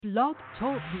Blog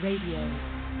Talk Radio.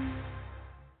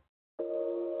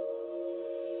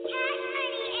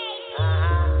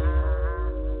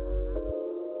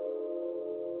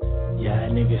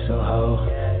 Y'all niggas so hoe,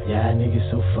 y'all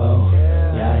niggas so faux,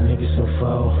 y'all niggas so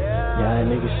faux, y'all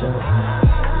niggas so,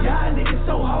 y'all niggas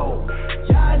so hoe,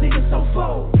 y'all niggas so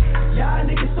faux, y'all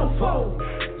niggas so faux,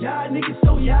 y'all niggas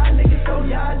so, y'all niggas so,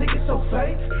 y'all niggas so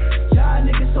fake, y'all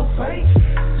niggas so fake,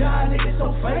 y'all niggas so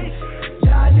fake,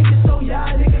 y'all niggas so,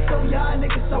 y'all niggas so, y'all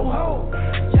niggas so hoe,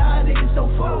 y'all niggas so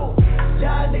faux,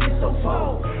 y'all niggas so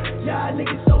faux, y'all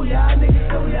niggas so, y'all niggas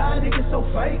so, y'all niggas so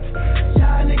fake,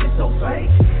 y'all niggas so fake.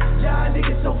 Y'all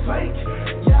niggas so fake,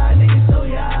 y'all niggas so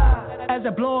y'all. As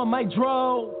I blow on my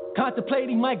drone,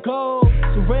 contemplating my goal.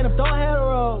 So random thought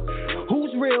heteros. Who's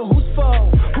real, who's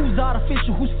faux? Who's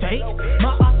artificial, who's fake?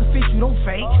 My artificial don't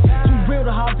fake. Too real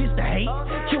to harvest the hate.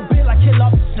 Kill Bill, I kill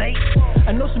off the snake.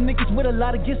 I know some niggas with a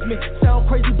lot against me. Sound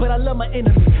crazy, but I love my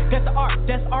enemy. Got the art,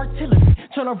 that's artillery.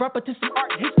 Turn a rapper to some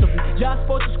art history. Y'all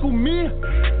supposed to school me,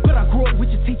 but I grew up with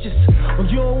your teachers. Oh,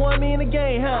 you don't want me in the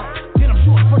game, huh? Then I'm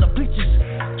shooting from the bleachers.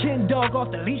 King dog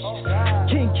off the leashes,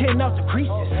 King out the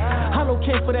creases. Hollow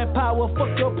came for that power,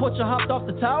 fuck your porch, I hopped off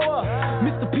the tower.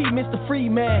 Mr. P, Mr. Free,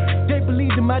 man, they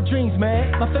believed in my dreams,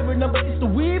 man. My favorite number is the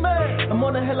weed, man. I'm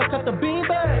on a helicopter beam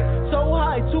bag, so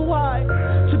high, too high,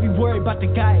 to be worried about the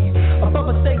guys.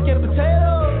 Above a steak and a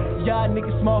potato, y'all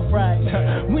niggas small fry.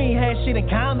 We ain't had shit in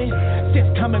common,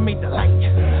 since coming made the light.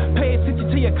 Pay attention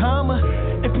to your karma,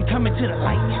 and be coming to the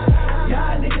light.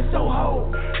 Y'all niggas so hoe,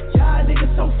 y'all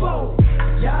niggas so faux.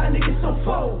 Y'all niggas so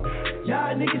faux,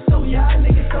 y'all niggas so, y'all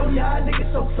niggas so, y'all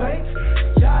niggas so fake,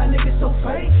 y'all niggas so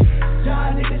fake, y'all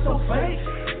niggas so fake,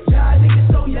 y'all niggas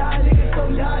so, y'all niggas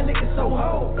so, y'all niggas so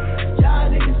hoe, y'all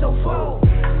niggas so faux,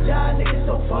 y'all niggas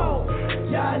so faux,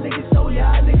 y'all niggas so,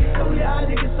 y'all niggas so, y'all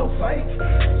niggas so fake,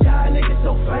 y'all niggas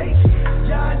so fake,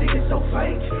 y'all niggas so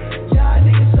fake, y'all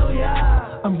niggas so, y'all.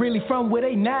 I'm really from where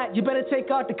they not. You better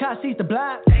take out the car seats the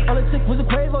block. All it took was a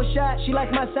Quavo shot. She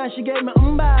liked my sound, she gave me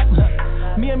bop.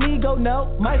 Me and me go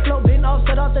no. My flow been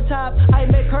offset off the top. I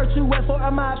make her too wet for a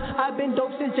mop. I've been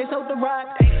dope since Jay sold the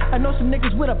rock. I know some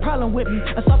niggas with a problem with me.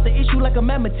 I solved the issue like a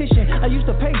mathematician. I used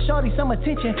to pay shorty some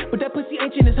attention, but that pussy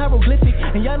ancient is hieroglyphic.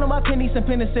 And y'all know my pennies and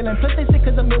penicillin. Plus they sick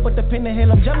cause I'm ill with the pen and hill.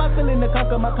 I'm just my feeling to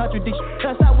conquer my contradiction.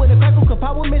 That's out with a crackle cause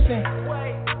power missing.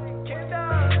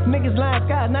 Niggas lying,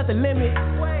 sky's not the limit.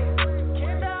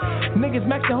 Niggas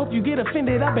max, I hope you get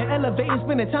offended. I've been elevating,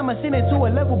 spending time, I send it to a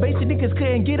level basic niggas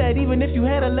couldn't get at. Even if you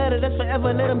had a letter, that's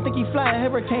forever. Let them think he fly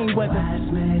hurricane weather. Wise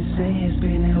men say it's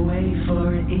been that way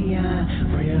for an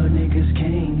eon. Real niggas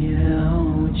can't get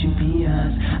along with you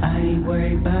peons. I ain't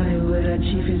worried about it, what I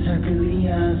chief is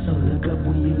Herculean. So look up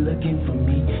when you looking for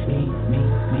me.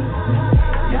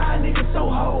 Y'all niggas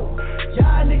so hoe,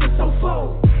 y'all niggas so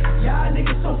faux, y'all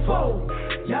niggas so faux.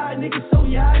 Y'all niggas so,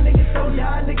 y'all niggas so,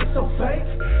 y'all niggas so fake.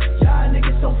 Y'all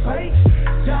niggas so fake.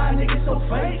 Y'all niggas so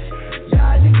fake.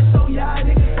 Y'all niggas so, y'all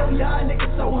niggas so, y'all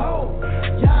niggas so hoe.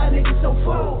 Y'all niggas so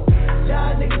faux.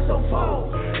 Y'all niggas so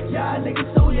faux. Y'all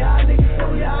niggas so, y'all niggas so,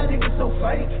 y'all niggas so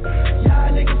fake.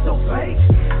 Y'all niggas so fake.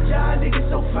 Y'all niggas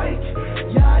so fake.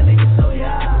 Y'all niggas so,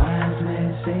 y'all. Wise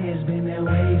men say it's been that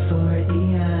way for an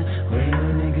eon.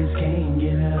 Real niggas can't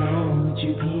get along with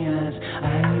you peons.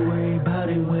 I ain't worried about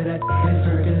it, what I is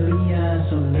Herculean.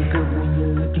 So look up when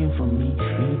you're looking for me,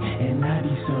 and I be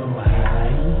so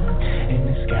high in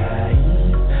the sky.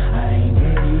 I ain't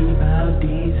worried about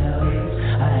these hoes.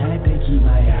 I had to keep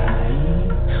my eye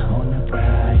on the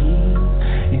prize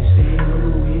and stay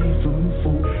away from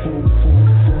fool.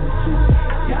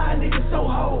 Y'all niggas so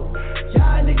hoe,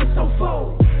 y'all niggas so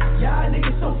faux, y'all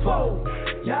niggas so faux,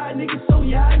 y'all niggas so,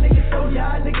 y'all niggas so,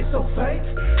 y'all niggas so fake,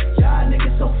 y'all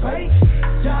niggas so fake,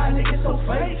 y'all niggas so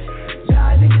fake,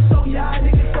 y'all niggas so, y'all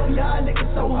niggas so, y'all niggas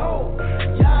so hoe,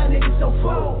 y'all niggas so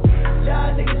faux,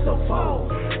 y'all niggas so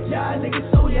faux, y'all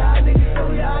niggas so, y'all niggas so,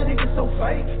 y'all niggas so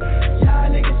fake, y'all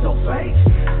niggas so fake,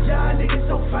 y'all niggas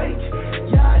so fake,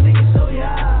 y'all niggas so,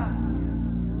 y'all.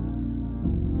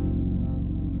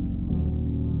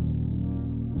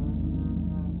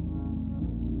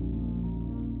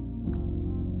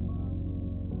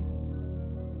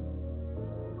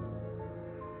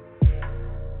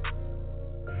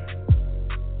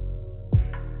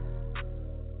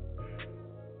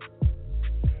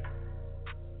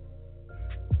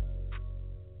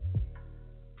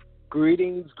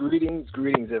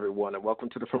 Greetings, everyone, and welcome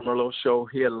to the Merlot Show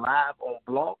here live on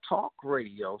Blog Talk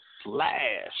Radio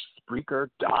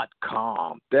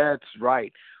 /Spreaker.com. That's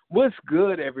right. What's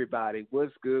good, everybody?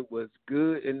 What's good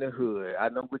in the hood? I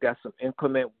know we got some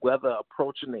inclement weather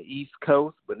approaching the East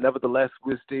Coast, but nevertheless,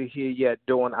 we're still here yet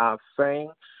doing our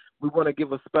thing. We want to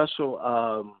give a special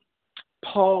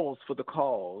pause for the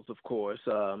calls, of course.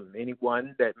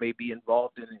 Anyone that may be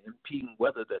involved in impeding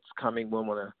weather that's coming, we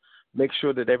want to make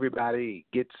sure that everybody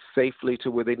gets safely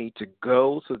to where they need to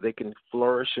go so they can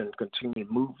flourish and continue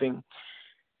moving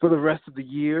for the rest of the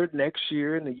year, next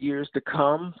year, and the years to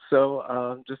come.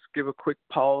 So just give a quick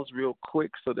pause real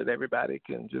quick so that everybody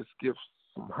can just give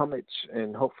some homage,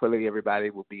 and hopefully everybody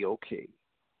will be okay.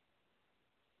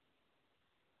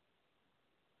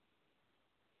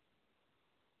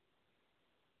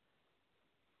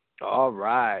 All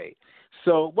right.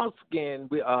 So once again,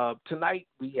 we tonight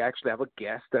we actually have a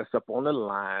guest that's up on the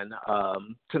line.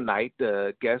 Tonight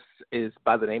the guest is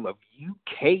by the name of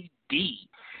UKD.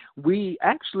 We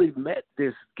actually met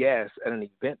this guest at an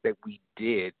event that we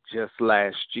did just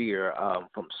last year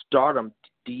from Stardom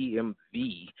DMV.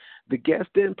 The guest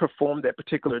didn't perform that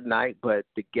particular night, but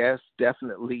the guest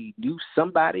definitely knew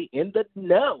somebody in the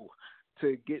know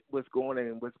to get what's going on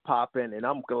and what's popping, and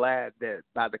I'm glad that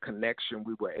by the connection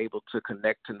we were able to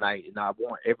connect tonight. And I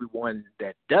want everyone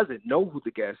that doesn't know who the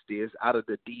guest is out of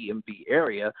the DMV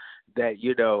area that,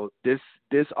 you know, this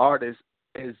artist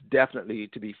is definitely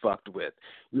to be fucked with.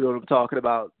 You know what I'm talking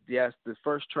about? Yes, the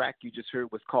first track you just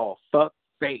heard was called Fuck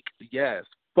Fake. Yes,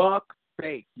 Fuck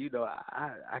Fake. You know,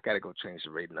 I got to go change the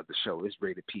rating of the show. It's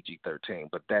rated PG-13,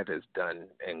 but that is done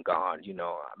and gone. You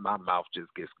know, my mouth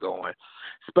just gets going.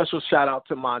 Special shout out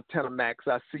to Montana Max.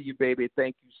 I see you, baby.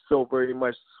 Thank you so very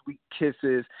much. Sweet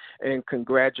kisses and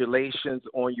congratulations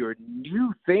on your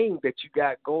new thing that you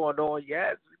got going on.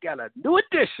 Yes, we got a new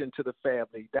addition to the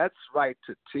family. That's right,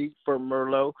 to T for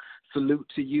Merlot. Salute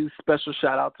to you. Special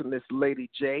shout out to Miss Lady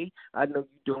J. I know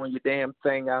you doing your damn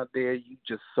thing out there. You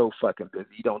just so fucking busy.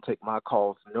 You don't take my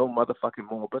calls no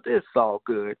motherfucking more, but it's all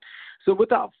good. So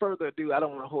without further ado, I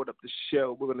don't want to hold up the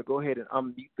show. We're going to go ahead and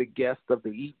unmute the guest of the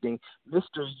evening,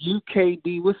 Mr.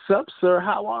 UKD. What's up, sir?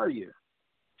 How are you?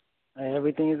 Hey,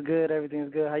 everything is good. Everything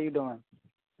is good. How you doing?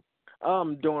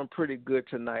 I'm doing pretty good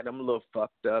tonight. I'm a little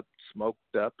fucked up,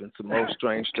 smoked up, and some more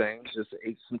strange things. Just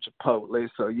ate some Chipotle,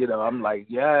 so you know I'm like,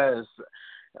 yes.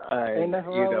 Ain't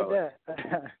nothing wrong with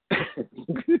that.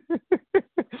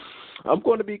 I'm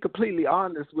going to be completely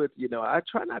honest with you. Know, I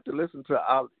try not to listen to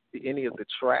any of the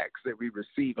tracks that we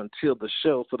receive until the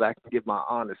show so that I can give my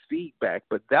honest feedback.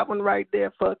 But that one right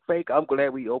there, Fuck Fake, I'm glad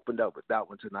we opened up with that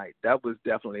one tonight. That was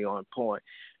definitely on point.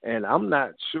 And I'm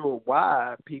not sure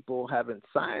why people haven't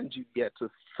signed you yet to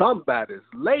somebody's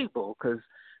label, because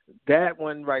that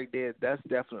one right there, that's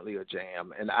definitely a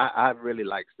jam. And I really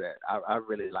likes that. I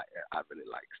really likes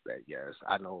that, yes.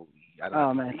 I know.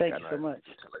 Oh, man, thank you so much.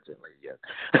 Intelligently, yes.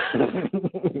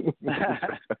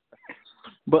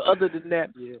 But other than that,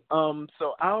 yeah.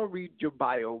 So I'll read your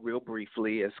bio real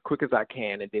briefly, as quick as I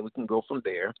can, and then we can go from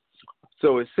there.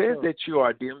 So it says that you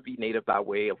are a DMV native by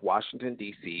way of Washington,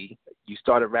 D.C. You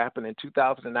started rapping in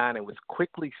 2009 and was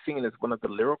quickly seen as one of the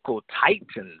Lyrical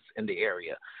Titans in the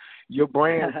area. Your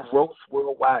brand, Gross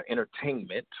Worldwide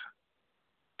Entertainment.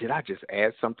 Did I just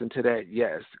add something to that?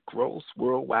 Yes, Gross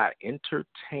Worldwide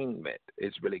Entertainment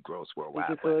is really Gross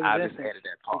Worldwide. But I just added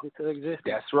that part.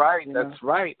 That's right. That's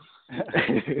right.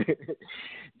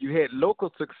 You had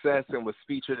local success and was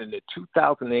featured in the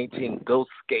 2018 Go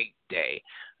Skate Day.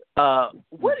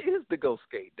 What is the Go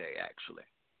Skate Day, actually?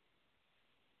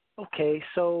 Okay,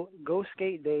 so Go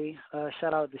Skate Day,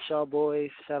 shout out the Shaw Boys,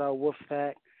 shout out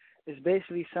Wolfpack. It's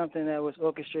basically something that was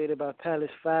orchestrated by Palace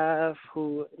 5,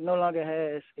 who no longer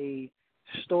has a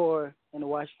store in the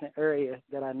Washington area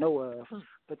that I know of.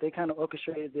 But they kind of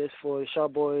orchestrated this for the Shaw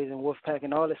Boys and Wolfpack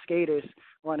and all the skaters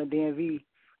on the DMV.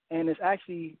 And it's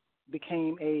actually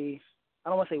became I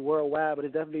don't want to say worldwide, but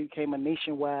it definitely became a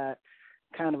nationwide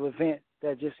kind of event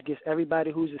that just gets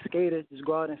everybody who's a skater just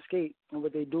go out and skate. And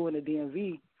what they do in the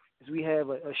DMV is we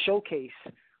have a showcase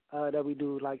that we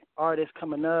do, like artists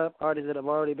coming up, artists that have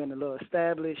already been a little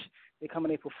established. They come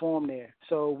and they perform there.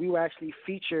 So we were actually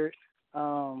featured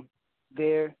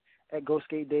there at Go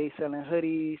Skate Day selling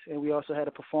hoodies, and we also had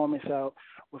a performance out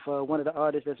with one of the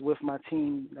artists that's with my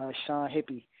team, Sean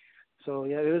Hippie. So,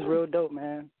 yeah, it was real dope,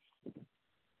 man.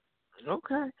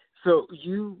 Okay. So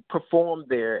you performed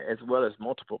there as well as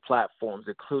multiple platforms,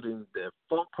 including the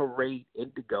Funk Parade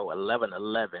Indigo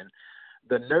 1111,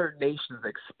 the Nerd Nation's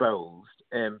Xposed,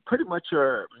 and pretty much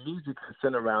your music is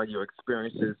centered around your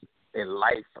experiences in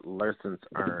life, lessons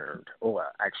earned, or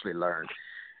actually learned.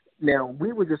 Now,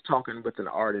 we were just talking with an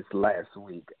artist last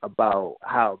week about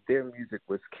how their music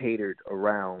was catered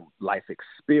around life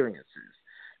experiences.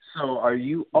 So are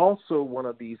you also one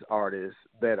of these artists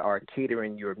that are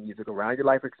catering your music around your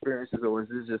life experiences, or is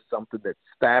this just something that's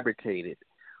fabricated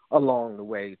along the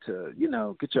way to, you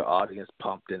know, get your audience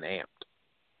pumped and amped?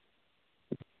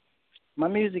 My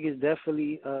music is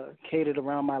definitely catered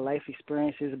around my life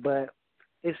experiences, but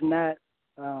it's not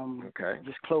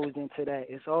just closed into that.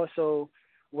 It's also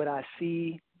what I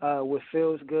see, what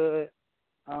feels good.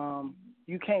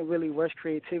 You can't really rush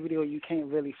creativity, or you can't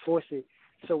really force it.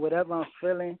 So whatever I'm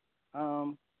feeling,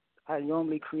 I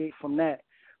normally create from that.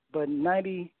 But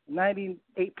 98%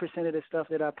 of the stuff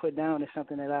that I put down is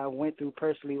something that I went through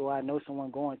personally, or I know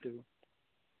someone going through.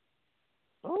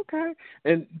 Okay.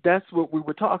 And that's what we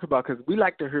were talking about, because we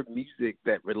like to hear music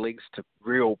that relates to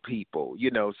real people,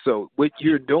 So what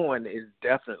you're doing is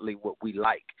definitely what we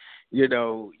like. You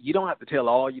don't have to tell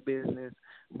all your business,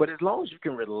 but as long as you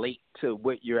can relate to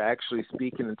what you're actually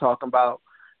speaking and talking about,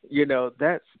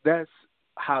 that's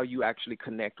how you actually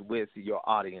connect with your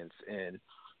audience. And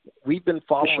we've been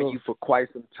following you for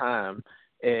quite some time.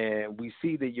 And we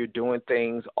see that you're doing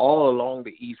things all along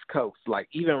the East Coast. Like,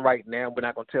 even right now, we're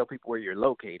not going to tell people where you're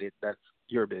located. That's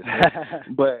your business.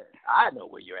 But I know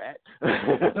where you're at.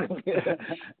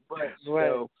 But,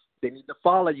 they need to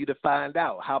follow you to find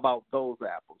out. How about those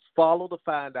apples? Follow to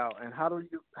find out. And how do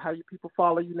people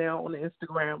follow you now on the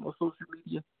Instagram or social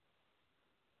media?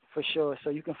 For sure.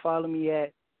 So you can follow me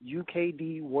at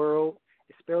UKD World.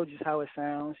 It's spelled just how it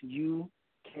sounds.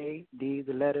 UKD,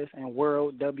 the letters, and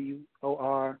World,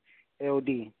 WORLD.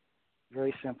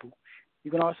 Very simple. You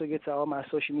can also get to all my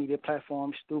social media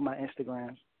platforms through my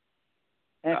Instagram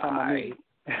and find my music.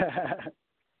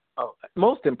 Oh,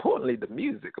 most importantly, the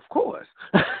music, of course.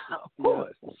 Of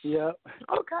course. Yep.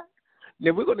 Okay.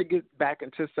 Now, we're going to get back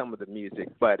into some of the music,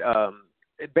 but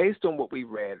based on what we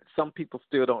read, some people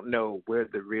still don't know where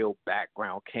the real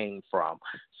background came from.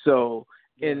 So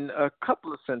in a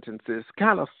couple of sentences,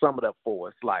 kind of sum it up for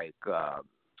us, like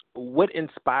what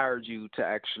inspired you to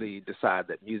actually decide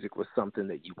that music was something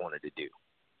that you wanted to do?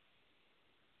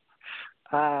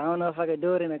 I don't know if I could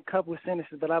do it in a couple of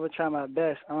sentences, but I would try my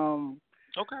best.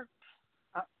 Okay.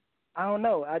 I don't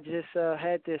know. I just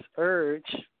had this urge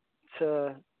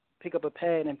to pick up a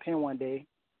pad and pen one day.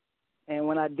 And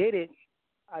when I did it,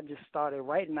 I just started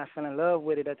writing. I fell in love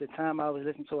with it. At the time, I was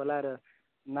listening to a lot of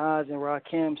Nas and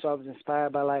Rakim, so I was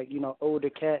inspired by, older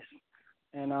cats.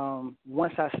 And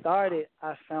once I started,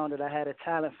 I found that I had a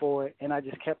talent for it, and I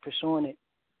just kept pursuing it.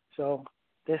 So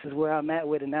this is where I'm at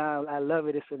with it now. I love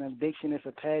it. It's an addiction. It's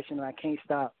a passion, and I can't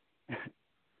stop.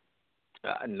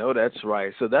 I know that's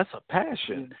right. So that's a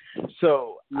passion.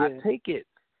 So I take it.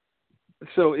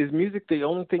 So is music the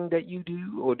only thing that you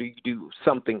do, or do you do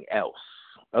something else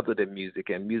other than music?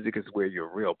 And music is where your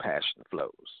real passion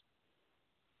flows.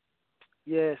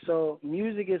 Yeah, so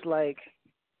music is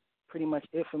pretty much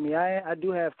it for me. I do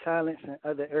have talents in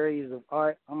other areas of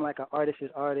art. I'm like an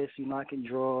artist's artist. I can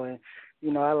draw, and,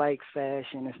 I like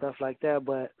fashion and stuff like that.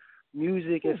 But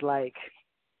music is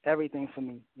everything for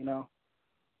me,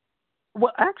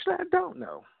 Well, actually, I don't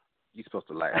know. You're supposed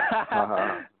to laugh.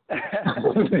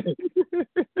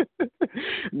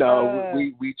 No,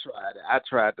 we tried it. I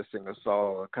tried to sing a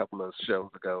song a couple of shows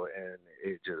ago, and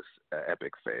it just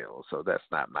epic fail. So that's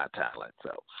not my talent.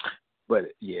 So,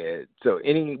 but yeah. So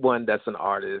anyone that's an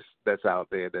artist that's out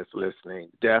there that's listening,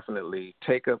 definitely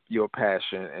take up your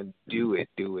passion and do it.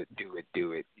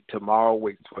 Tomorrow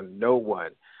waits for no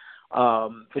one.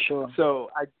 For sure. So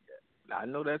I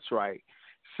know that's right.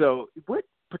 So what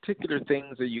particular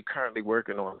things are you currently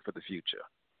working on for the future?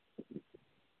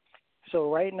 So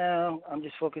right now, I'm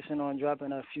just focusing on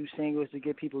dropping a few singles to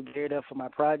get people geared up for my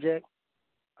project.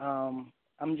 I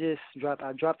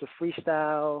dropped a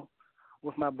freestyle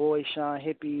with my boy Sean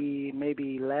Hippie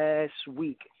maybe last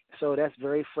week, so that's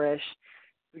very fresh.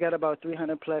 We got about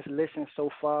 300 plus listens so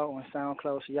far on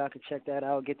SoundCloud, so y'all can check that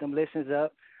out, get them listens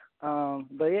up.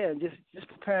 But yeah, just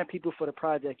preparing people for the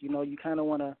project. You kind of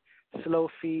want to slow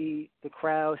feed the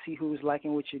crowd, see who's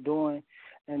liking what you're doing.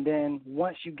 And then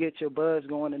once you get your buzz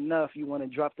going enough, you want to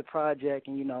drop the project.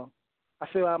 And, I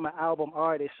feel I'm an album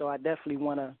artist, so I definitely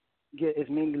want to get as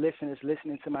many listeners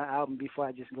listening to my album before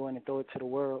I just go in and throw it to the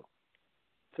world.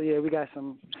 So, yeah, we got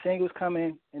some singles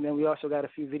coming, and then we also got a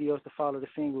few videos to follow the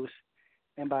singles.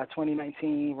 And by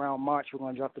 2019, around March, we're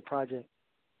going to drop the project.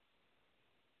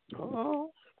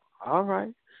 Oh, all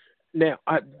right. Now,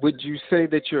 would you say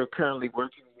that you're currently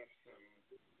working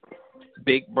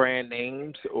big brand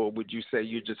names, or would you say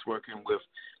you're just working with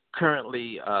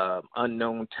currently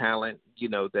unknown talent,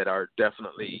 that are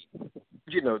definitely,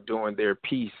 doing their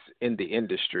piece in the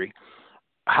industry?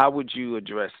 How would you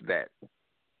address that?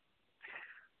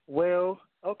 Well,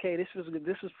 okay, this was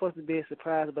supposed to be a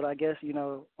surprise, but I guess,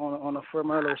 on a Fur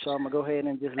Merlo show, I'm going to go ahead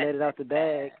and just let it out the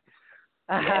bag.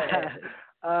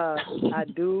 I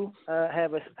do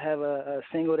have a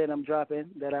single that I'm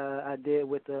dropping that I did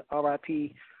with the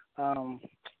R.I.P.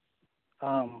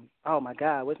 oh my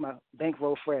God, what's my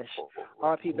Bankroll Fresh?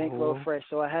 RP Bankroll Fresh.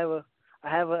 So I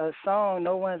have a song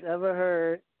no one's ever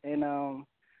heard, and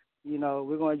you know,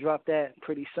 we're gonna drop that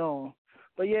pretty soon.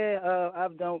 But yeah,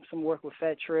 I've done some work with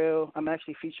Fat Trail. I'm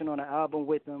actually featuring on an album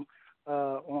with him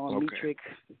on Metric.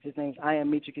 His name's I Am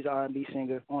Metric. He's an R&B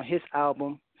singer on his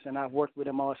album, and I've worked with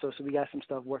him also. So we got some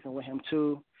stuff working with him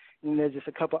too. And there's just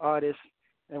a couple artists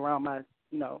around my,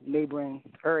 you know, neighboring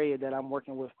area that I'm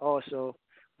working with also.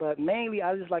 But mainly,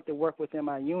 I just like to work within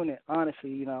my unit, honestly,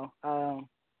 you know.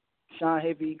 Sean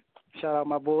Hippie, shout out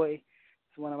my boy.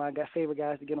 He's one of my favorite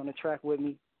guys to get on the track with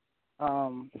me.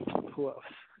 Who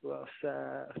else?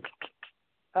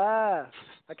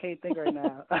 I can't think right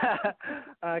now.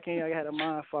 I had a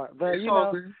mind fart. But, you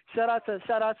know, shout out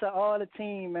to all the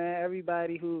team, man,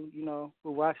 everybody who, you know,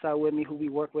 who rocks out with me, who we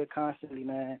work with constantly,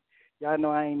 man. Y'all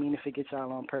know I ain't mean to forget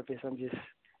y'all on purpose. I'm just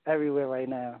everywhere right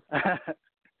now.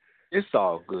 It's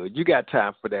all good. You got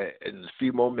time for that in a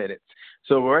few more minutes.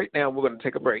 So right now we're going to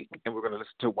take a break, and we're going to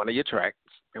listen to one of your tracks.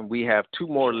 And we have two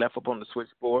more left up on the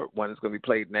switchboard. One is going to be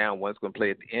played now, and one's going to play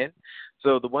at the end.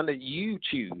 So the one that you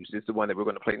choose is the one that we're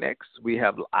going to play next. We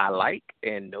have I Like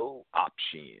and No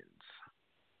Options.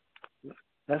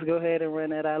 Let's go ahead and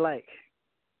run that I Like.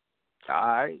 All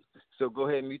right. So go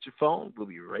ahead and mute your phone. We'll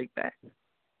be right back.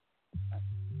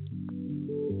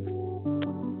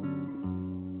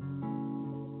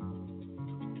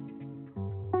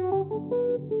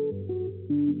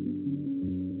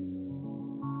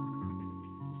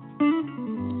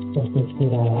 That's that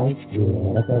shit I like,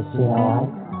 yeah, that's that shit I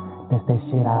like. That's that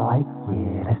shit I like,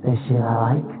 yeah, that's that shit I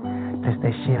like. That's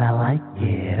that shit I like,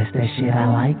 yeah, that's that shit I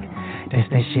like. That's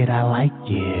that shit I like,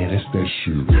 yeah, that's that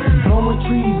shit. Blowing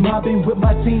trees, mobbing with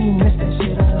my team, that's that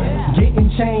shit I like. Getting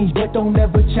changed, but don't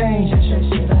ever change, that's that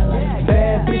shit I like.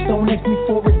 Bad bitch, don't ask me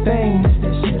for a thing, that's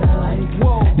that shit I like.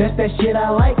 Whoa, that's that shit I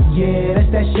like, yeah,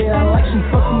 that's that shit I like. She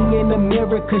fucking in the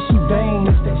mirror cause she vain,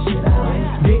 that's that shit I like.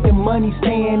 Getting money,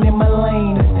 staying in my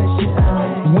lane, that's that shit I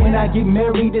like. When I get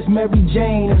married, it's Mary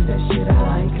Jane, that's that shit I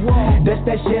like. Whoa, that's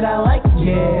that shit I like,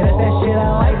 yeah, that's that shit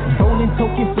I like. Rolling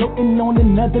token, floating on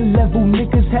another level.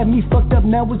 Niggas had me fucked up,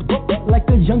 now it's broke up like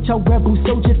a young child rebel.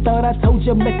 Soldier thought I told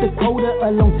you, met the quota a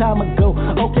long time ago.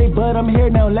 Okay, but I'm here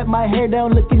now, let my hair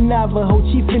down, looking Navajo.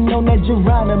 Chiefin' on that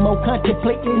Geronimo,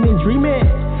 contemplating and dreaming.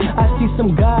 I see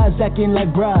some guys acting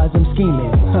like bras, I'm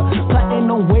scheming. Plotting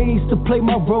on ways to play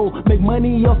my role, make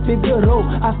money off Figaro.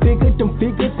 I figured them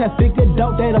figures have figured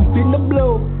out that I'm finna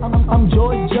blow. I'm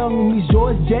George Young, he's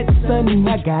George Jetson,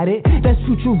 I got it. That's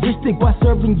futuristic while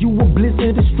serving you a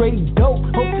blizzard of straight dope.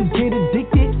 Hope you get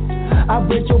addicted. I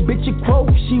read your bitch a quote,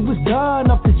 she was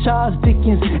gone off the Charles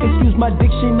Dickens. Excuse my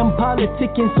diction, I'm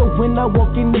politicking. So when I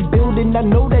walk in the building, I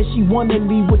know that she wanna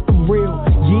leave with the real.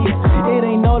 Yeah, it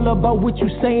ain't all about what you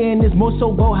saying, it's more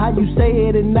so about how you say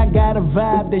it. And I got a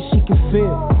vibe that she can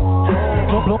feel.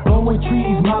 Blowing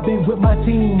trees, mobbing with my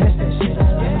team, that's that shit I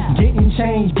like. Getting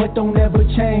changed, but don't ever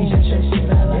change, that's that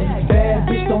shit I like. Bad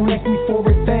bitch, don't ask me for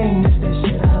a thing, that's that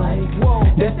shit I like. Whoa,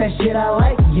 that's that shit I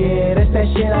like, yeah, that's that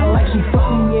shit I like. She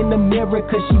fucking in the mirror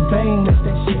cause she vain, that's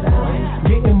that shit I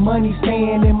like. Getting money,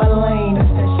 staying in my lane,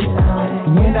 that's that shit I like.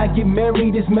 When I get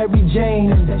married, it's Mary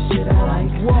Jane, that's that shit I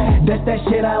like. Whoa, that's that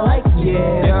shit I like,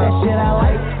 yeah, that's that shit I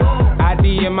like.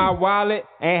 ID in my wallet,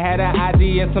 ain't had an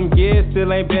ID in some years,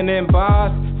 still ain't been in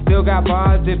bars. Still got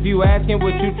bars if you asking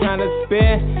what you tryna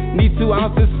spend. Need 2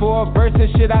 ounces for a verse and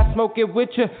shit, I smoke it with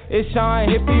ya. It's Sean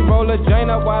Hippie, roll a joint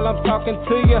up while I'm talking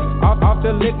to ya. Off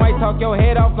the lick, might talk your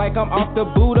head off like I'm off the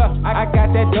Buddha. I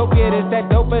got that dope, yeah, it's that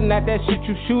dope, and not that shit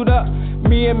you shoot up.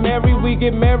 Me and Mary, we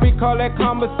get married, call that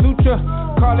Kama Sutra.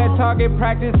 Call that target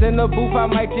practice in the booth, I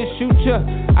might just shoot ya.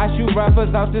 I shoot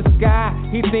rappers out the sky,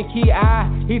 he think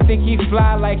he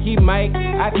fly like he Mike,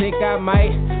 I think I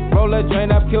might. Roll a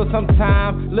joint up, kill some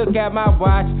time. Look at my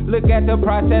watch, look at the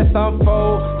process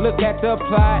unfold. Look at the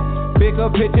plot, bigger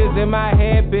pictures in my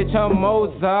head, bitch, I'm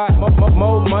Mozart.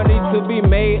 More money to be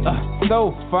made,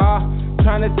 so far.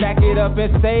 Tryna stack it up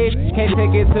and save, can't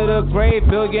take it to the grave,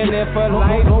 billionaire for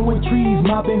life. Blowing trees,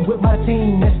 mobbing with my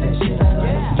team, that's that shit I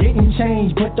like. Getting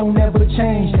changed, but don't ever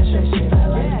change, that's that shit I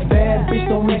like. Bad bitch,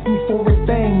 don't ask me for a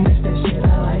thing, that's that shit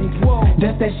I like. Whoa,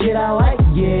 that's that shit I like,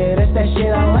 yeah, that's that shit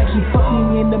I like. She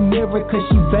fucking in the mirror cause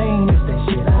she vain, that's that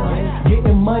shit I like.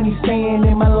 Getting money, staying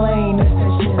in my lane, that's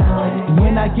that shit I like.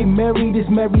 When I get married, it's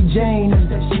Mary Jane,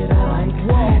 that's that shit I like.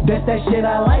 Whoa, that's that shit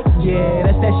I like, yeah,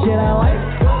 that's that shit I like.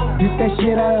 This that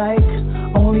shit I like,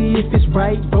 only if it's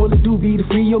right. Roll a doobie to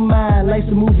free your mind. Life's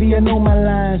a movie, I know my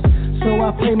lines, so I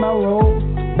play my role.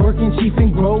 Working chief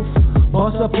in growth,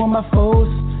 boss up on my foes.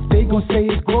 They gon' say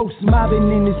it's gross, mobbing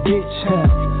in this bitch.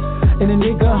 and a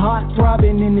nigga heart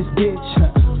throbbing in this bitch.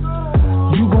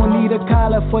 You gon' need a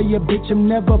collar for your bitch. I'm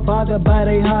never bothered by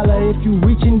they holler. If you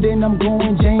reaching, then I'm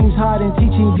going James Harden,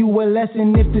 teaching you a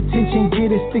lesson. If the tension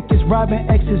get as thick as Robin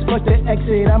X's, fuck the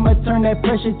exit. I'ma turn that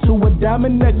pressure to a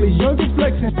diamond necklace. Youngest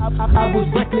flexing. I was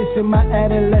reckless in my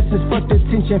adolescence. Fuck the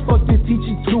tension, fuck the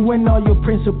teacher too, and all your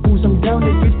principles. I'm down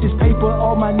to get this paper.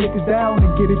 All my niggas down to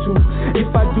get it too.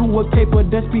 If I do a caper,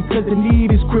 that's because the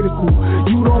need is critical.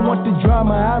 You don't want the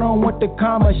drama, I don't want the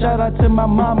karma. Shout out to my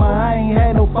mama. I ain't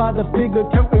had no father figure.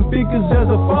 Counting figures as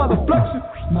a father flexing.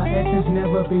 My essence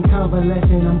never been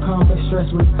convalescent. I'm calm but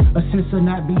stressed with a sense of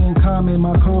not being common.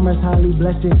 My karma's highly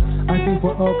blessed. I think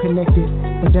we're all connected,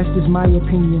 but that's just my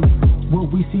opinion. Would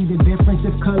we see the difference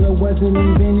if color wasn't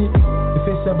invented? If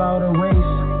it's about a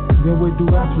race, then we'll do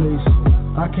our place.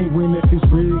 I can't win if it's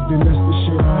rigged, then that's the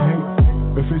shit I hate.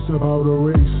 If it's about a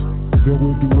race, then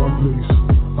we'll do our place.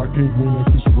 I can't win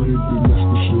if it's rigged, then that's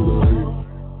the shit I hate.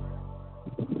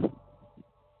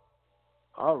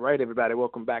 All right, everybody,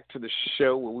 welcome back to the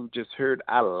show. What we just heard,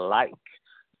 I like.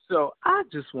 So I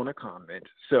just want to comment.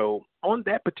 So on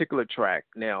that particular track,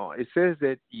 now it says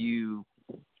that you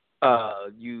do a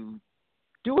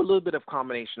little bit of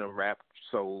combination of rap,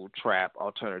 soul, trap,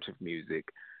 alternative music.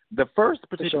 The first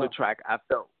particular track I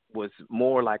felt was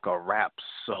more like a rap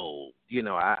soul. You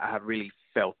know, I really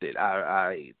felt it.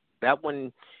 I that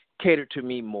one catered to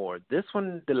me more. This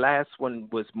one, the last one,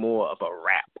 was more of a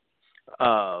rap.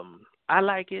 I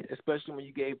like it, especially when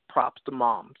you gave props to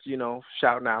moms, you know,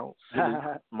 shouting out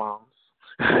moms,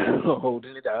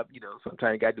 holding it up, you know,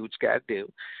 sometimes you got to do what you got to do.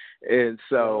 And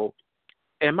so,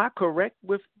 am I correct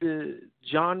with the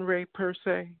genre per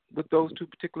se, with those two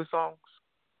particular songs?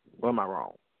 Or am I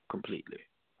wrong completely?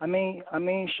 I mean,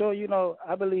 sure, you know,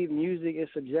 I believe music is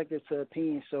subjective to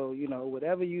opinion. So, you know,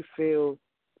 whatever you feel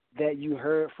that you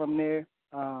heard from there,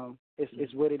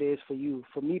 it's what it is for you.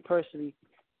 For me personally,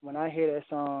 when I hear that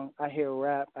song, I hear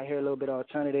rap, I hear a little bit of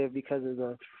alternative because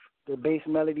of the bass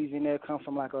melodies in there come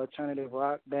from like an alternative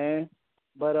rock band.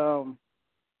 But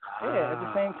yeah, at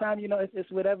the same time, you know,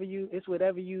 it's whatever you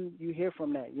hear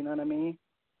from that. You know what I mean?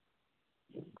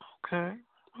 Okay.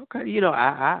 You know,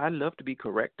 I love to be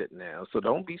corrected now, so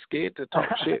don't be scared to talk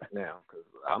shit now, because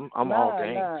I'm all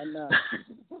game.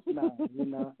 Nah, you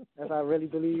know, that's I really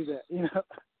believe that. You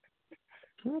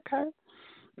know. Okay.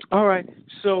 All right.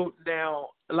 So now,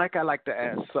 like I like to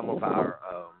ask some of our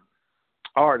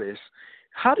artists,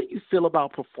 how do you feel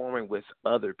about performing with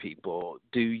other people?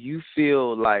 Do you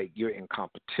feel like you're in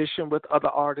competition with other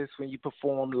artists when you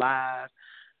perform live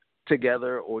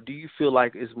together, or do you feel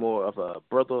like it's more of a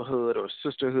brotherhood or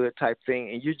sisterhood type thing,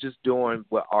 and you're just doing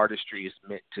what artistry is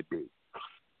meant to be?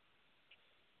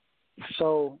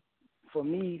 So, for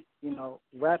me, you know,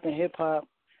 rap and hip-hop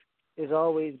has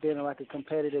always been like a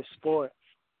competitive sport.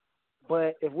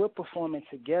 But if we're performing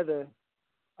together,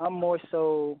 I'm more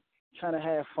so trying to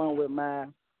have fun with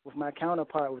my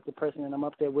counterpart, with the person that I'm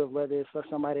up there with, whether it's for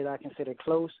somebody that I consider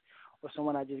close or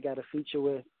someone I just got a feature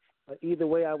with. But either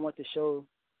way, I want the show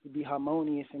to be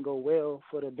harmonious and go well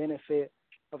for the benefit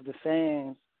of the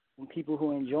fans and people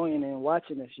who are enjoying it and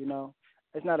watching us, you know.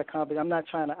 It's not a competition. I'm not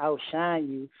trying to outshine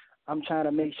you. I'm trying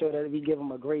to make sure that we give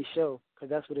them a great show, because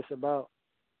that's what it's about.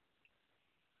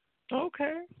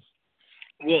 Okay.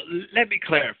 Well, let me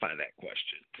clarify that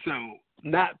question. So,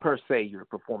 not per se you're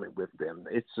performing with them.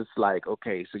 It's just like,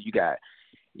 okay, so you got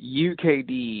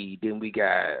UKD, then we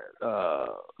got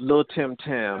Lil Tim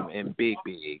Tim and Big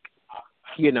Big,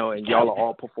 you know, and y'all are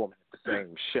all performing at the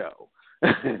same show.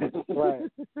 Right.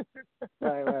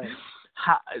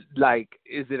 How, like,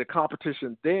 is it a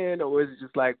competition then, or is it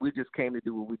just like we just came to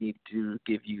do what we need to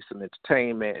give you some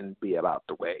entertainment and be about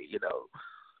the way, you know?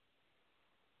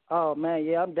 Oh, man,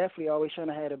 yeah, I'm definitely always trying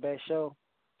to have the best show,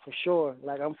 for sure.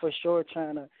 Like, I'm for sure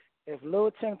trying to, if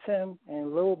Lil Tim Tim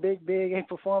and Lil Big Big ain't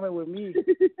performing with me,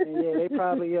 then yeah,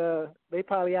 they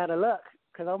probably out of luck,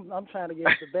 because I'm trying to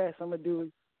get the best. I'm going to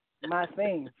do my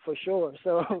thing, for sure.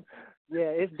 So,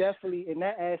 yeah, it's definitely, in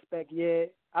that aspect, yeah,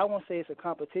 I won't say it's a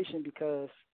competition, because,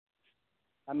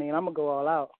 I mean, I'm going to go all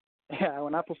out.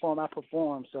 When I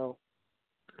perform, so.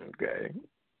 Okay.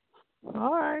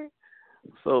 All right.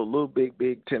 So, Lil Big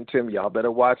Big, Tim Tim, y'all better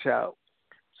watch out.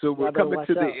 So we're coming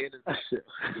to the end of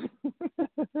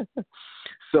the show.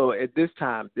 So at this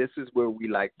time, this is where we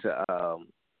like to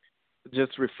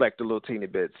just reflect a little teeny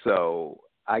bit. So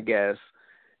I guess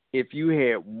if you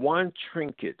had one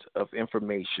trinket of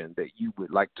information that you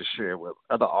would like to share with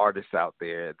other artists out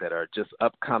there that are just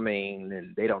upcoming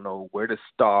and they don't know where to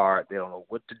start, they don't know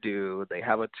what to do, they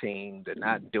have a team, they're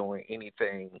not doing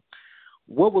anything,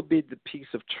 what would be the piece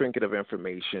of trinket of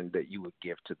information that you would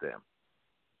give to them?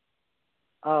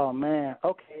 Oh man,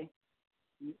 okay.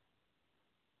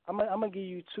 I'm gonna give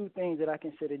you two things that I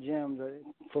consider gems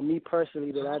for me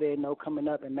personally that I didn't know coming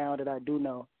up, and now that I do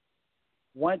know.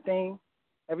 One thing,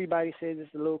 everybody says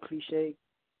it's a little cliche,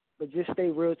 but just stay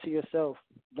real to yourself.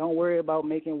 Don't worry about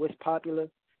making what's popular.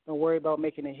 Don't worry about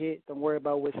making a hit. Don't worry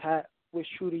about what's hot. What's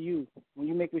true to you. When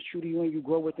you make what's true to you and you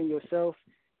grow within yourself,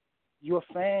 your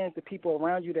fans, the people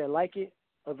around you that like it,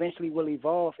 eventually will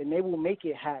evolve, and they will make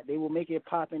it hot. They will make it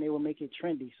pop, and they will make it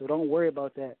trendy. So don't worry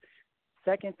about that.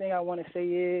 Second thing I want to say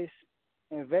is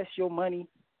invest your money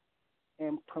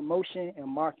in promotion and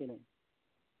marketing.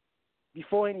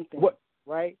 Before anything, What?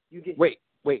 Right? You get Wait.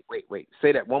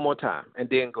 Say that one more time, and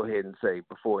then go ahead and say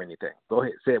before anything. Go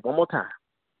ahead. Say it one more time.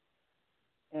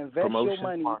 invest your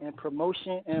money in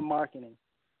promotion and marketing,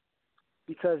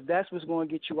 because that's what's going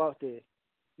to get you out there.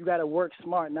 You got to work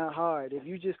smart, not hard. If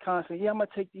you just constantly, I'm going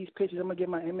to take these pictures, I'm going to get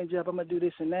my image up, I'm going to do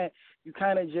this and that, you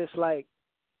kind of just like,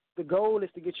 the goal is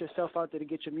to get yourself out there, to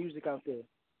get your music out there.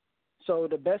 So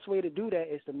the best way to do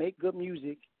that is to make good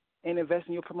music and invest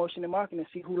in your promotion and marketing, and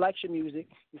see who likes your music,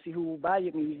 and see who will buy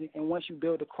your music. And once you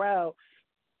build a crowd,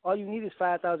 all you need is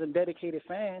 5,000 dedicated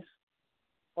fans.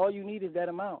 All you need is that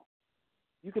amount.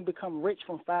 You can become rich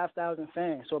from 5,000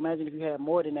 fans. So imagine if you had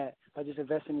more than that by just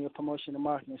investing in your promotion and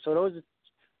marketing. So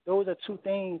those are two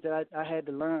things that I had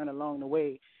to learn along the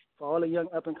way. For all the young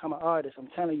up-and-coming artists, I'm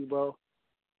telling you, bro,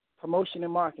 promotion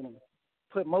and marketing.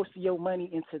 Put most of your money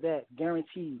into that,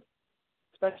 guaranteed,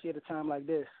 especially at a time like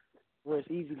this where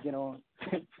it's easy to get on.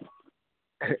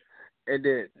 And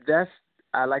then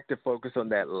I like to focus on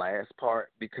that last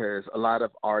part, because a lot of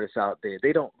artists out there,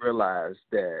 they don't realize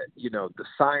that, the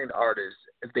signed artists,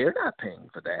 they're not paying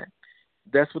for that.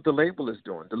 That's what the label is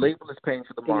doing. The label is paying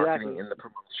for the marketing and the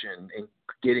promotion and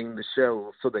getting the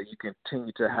show so that you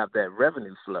continue to have that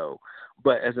revenue flow.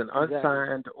 But as an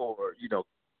unsigned or,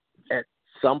 at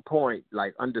some point,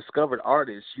 like undiscovered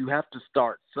artists, you have to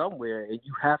start somewhere, and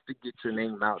you have to get your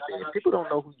name out there. If people don't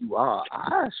know who you are,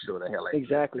 I sure the hell ain't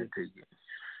listening to you.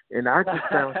 And I just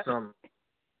found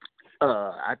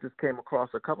I just came across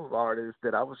a couple of artists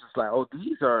that I was just like, oh,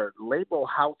 these are label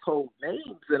household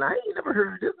names, and I ain't never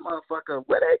heard of this motherfucker.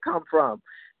 Where they come from?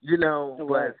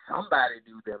 But somebody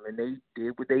knew them, and they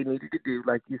did what they needed to do,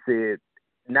 like you said,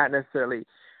 not necessarily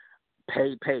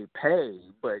pay,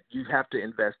 but you have to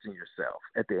invest in yourself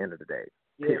at the end of the day,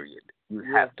 period. You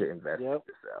have to invest in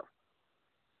yourself.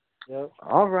 Yep.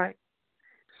 All right.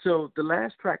 So the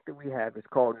last track that we have is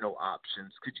called No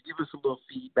Options. Could you give us a little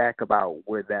feedback about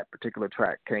where that particular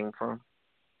track came from?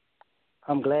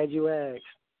 I'm glad you asked.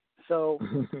 So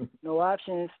No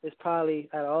Options is probably,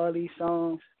 out of all these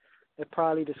songs, it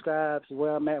probably describes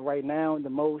where I'm at right now the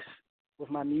most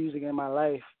with my music and my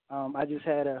life. I just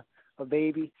had a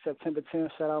baby, September 10th.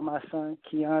 Shout out my son,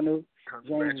 Keanu.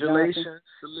 Congratulations.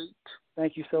 Salute.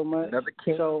 Thank you so much. Another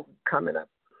king coming up.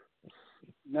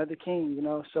 Another king,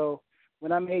 So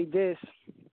when I made this,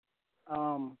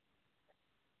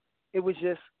 it was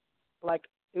just like,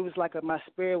 my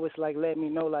spirit was like letting me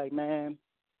know, like, man,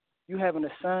 you having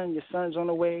a son, your son's on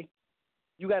the way,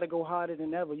 you got to go harder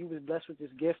than ever. You was blessed with this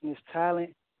gift and this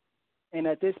talent. And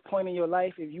at this point in your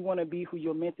life, if you want to be who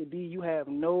you're meant to be, you have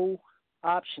no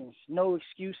options, no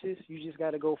excuses. You just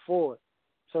got to go forward.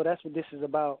 So that's what this is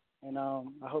about. And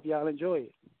I hope y'all enjoy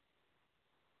it.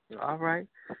 All right.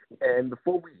 And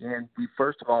before we end, we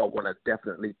first of all want to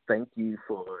definitely thank you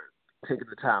for taking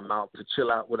the time out to chill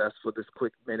out with us for this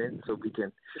quick minute so we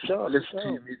can listen to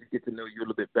your music, get to know you a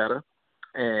little bit better.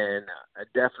 And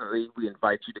definitely we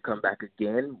invite you to come back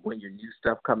again when your new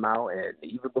stuff come out. And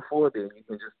even before then, you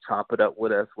can just chop it up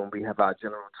with us when we have our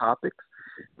general topics.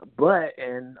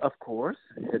 And of course,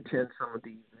 attend some of the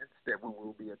events that we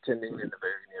will be attending in the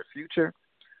very near future.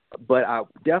 But I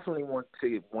definitely want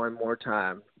to, one more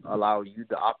time, allow you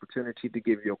the opportunity to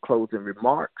give your closing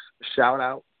remarks,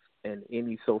 shout-outs, and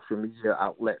any social media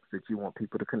outlets that you want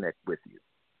people to connect with you.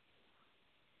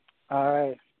 All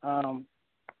right.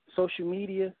 Social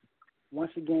media,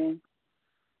 once again,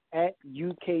 at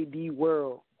UKD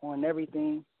World on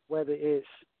everything, whether it's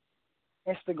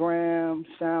Instagram,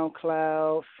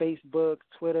 SoundCloud, Facebook,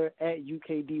 Twitter, at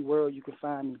UKD World, you can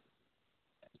find me.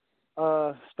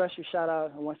 Special shout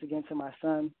out once again to my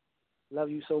son. Love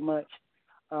you so much.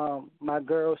 My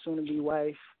girl, soon to be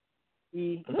wife,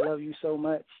 love you so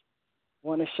much.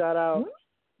 Want to shout out.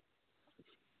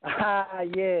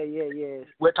 Yeah.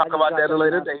 We'll talk about that a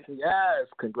later date. Yes,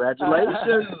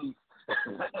 congratulations.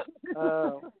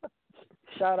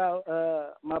 Shout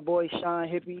out my boy Sean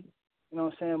Hippie. You know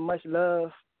what I'm saying? Much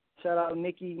love. Shout out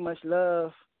Nikki. Much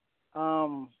love.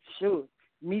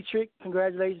 Metric,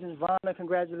 congratulations. Vonna,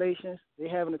 congratulations. They're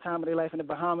having the time of their life in the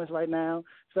Bahamas right now.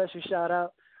 Special shout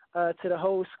out to the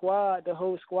whole squad, the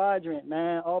whole squadron,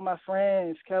 man. All my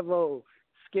friends, Kevo,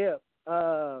 Skip,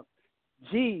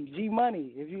 G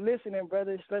Money. If you listening,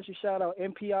 brother, special shout out.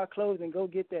 NPR Clothing, go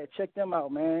get that. Check them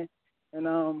out, man. And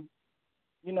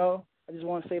you know, I just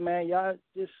want to say, man, y'all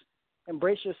just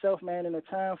embrace yourself, man. In a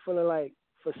time full of like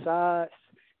facades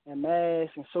and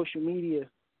masks and social media.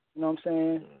 You know what I'm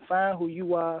saying? Find who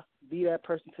you are. Be that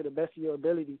person to the best of your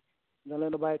ability. Don't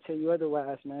let nobody tell you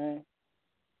otherwise, man.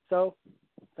 So,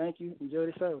 thank you. Enjoy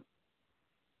the show.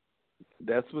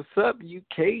 That's what's up,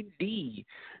 UKD.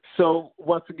 So,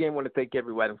 once again, I want to thank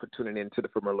everybody for tuning in to the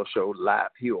Formerlo Show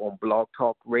live here on Blog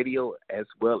Talk Radio as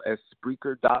well as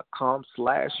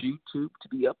Spreaker.com/YouTube to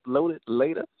be uploaded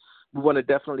later. We want to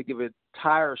definitely give an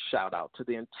entire shout-out to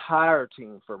the entire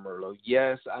team for Merlot.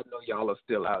 Yes, I know y'all are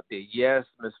still out there. Yes,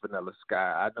 Miss Vanilla Sky,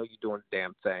 I know you're doing the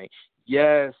damn thing.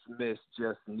 Yes, Miss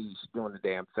Just Niche doing the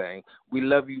damn thing. We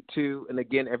love you, too. And,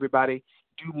 again, everybody,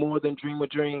 do more than dream a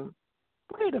dream.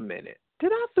 Wait a minute.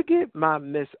 Did I forget my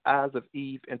Miss Eyes of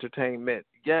Eve Entertainment?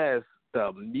 Yes,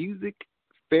 the music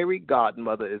fairy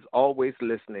godmother is always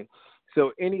listening.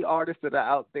 So any artists that are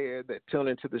out there that tune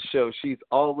into the show, she's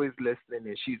always listening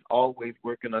and she's always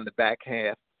working on the back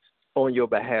half on your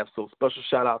behalf. So special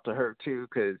shout out to her too,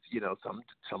 because you know some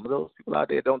of those people out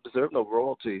there don't deserve no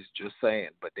royalties. Just saying,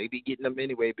 but they be getting them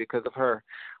anyway because of her.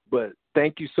 But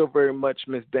thank you so very much,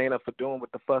 Miss Dana, for doing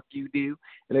what the fuck you do.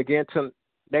 And again, till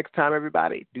next time,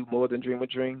 everybody, do more than dream a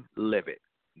dream. Live it.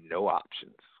 No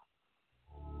options.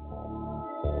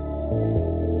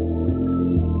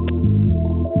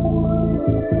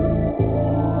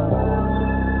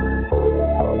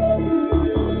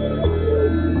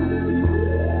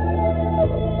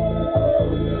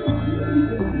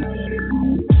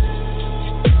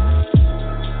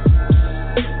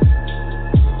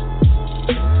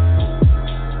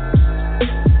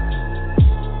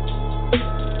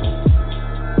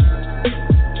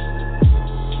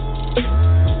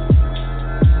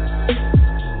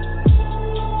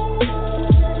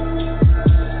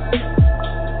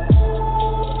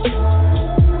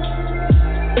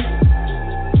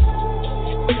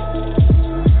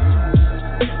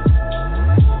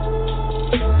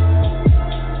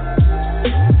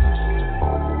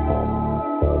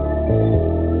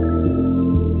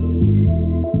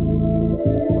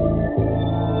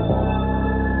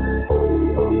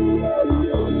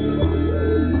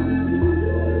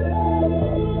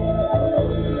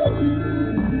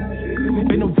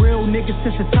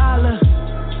 Since a toddler,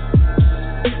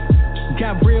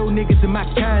 got real niggas in my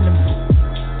condoms.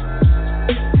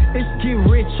 It's get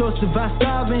rich or survive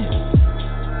starving,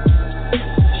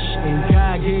 and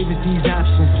God gave us these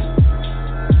options.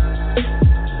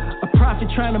 A prophet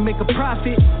trying to make a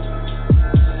profit,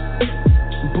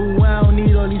 boo, I don't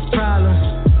need all these problems.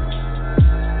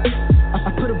 I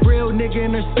put a real nigga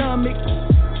in her stomach,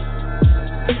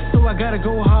 so I gotta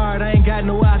go hard, I ain't got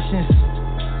no options.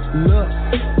 Look,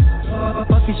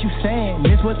 fuck is you saying?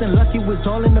 This wasn't luck, it was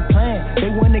all in the plan. They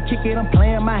wanna kick it, I'm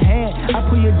playing my hand. I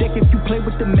pull your dick if you play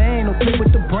with the man or play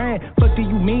with the brand. Fuck do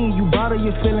you mean? You bottle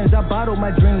your feelings, I bottle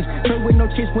my dreams. Play with no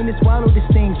chase when it swallow the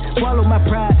stings. Swallow my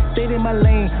pride, stayed in my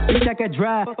lane. Bitch, I got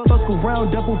dry. Fuck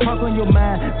around, double park on your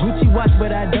mind. Gucci watch,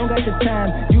 but I don't got the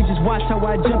time. You just watch how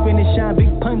I jump in and shine. Big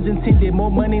puns intended,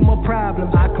 more money, more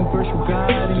problems. I converse with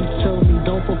God and he told me,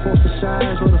 don't fall for the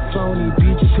size or the phony.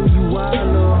 Be just who you are,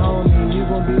 little homie. You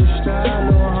gon' be a star,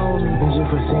 little homie. Vision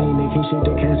for scene, they can't shake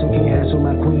the castle, can't hassle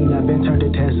my queen. I've been turned to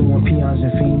tassel on peons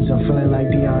and fiends. I'm feeling like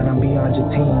Dion, I'm beyond your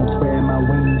team. Spreading my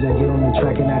wings, I get on the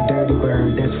track and I dirty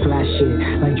bird. That's fly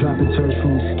shit, like dropping turds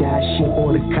from the sky shit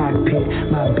or the cockpit.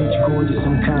 My bitch gorgeous,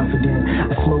 I'm confident.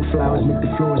 I smoke flowers, make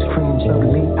the floors cringe. Up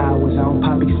late hours, I don't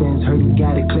pop extends. Heard you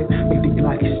got it clip, make the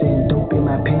Glock extend. Don't be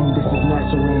my pen, this is not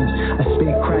syringe. I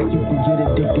spit crack, you can get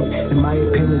addicted. In my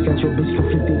opinion, got your bitch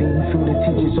conflicted and you feel the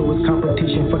tension, so it's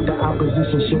competition. Fuck the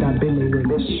opposition, shit I've been with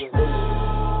this shit.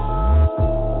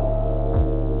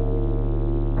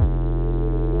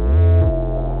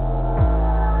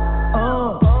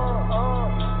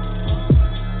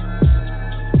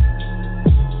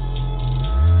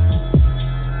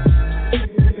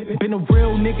 Been a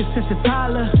real nigga since a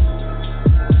toddler.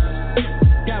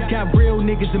 Got real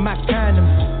niggas in my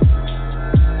condoms.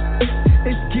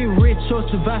 It's get rich or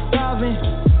survive starving,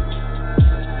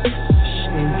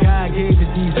 and God gave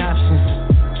us these options.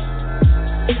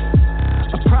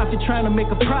 A prophet trying to make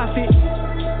a profit,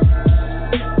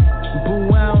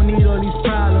 boo, I don't need all these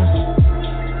problems.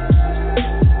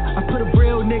 I put a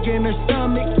real nigga in her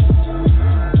stomach,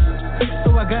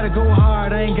 so I gotta go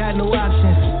hard, I ain't got no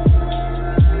options.